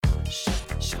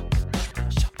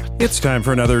It's time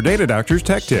for another Data Doctor's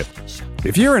Tech Tip.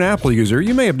 If you're an Apple user,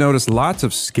 you may have noticed lots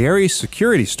of scary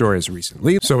security stories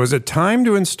recently. So is it time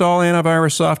to install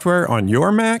antivirus software on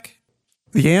your Mac?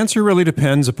 The answer really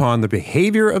depends upon the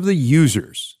behavior of the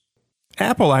users.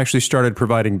 Apple actually started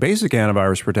providing basic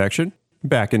antivirus protection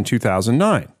back in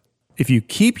 2009. If you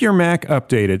keep your Mac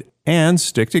updated and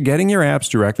stick to getting your apps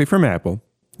directly from Apple,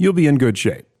 you'll be in good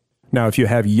shape. Now, if you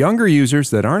have younger users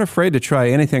that aren't afraid to try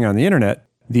anything on the internet,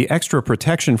 the extra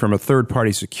protection from a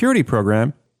third-party security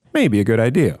program may be a good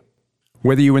idea.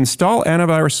 Whether you install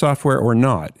antivirus software or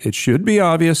not, it should be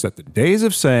obvious that the days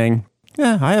of saying,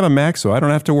 I have a Mac so I don't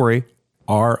have to worry,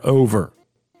 are over.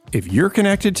 If you're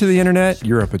connected to the internet,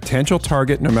 you're a potential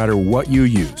target no matter what you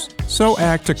use, so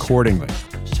act accordingly.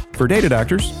 For Data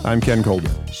Doctors, I'm Ken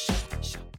Coldwell.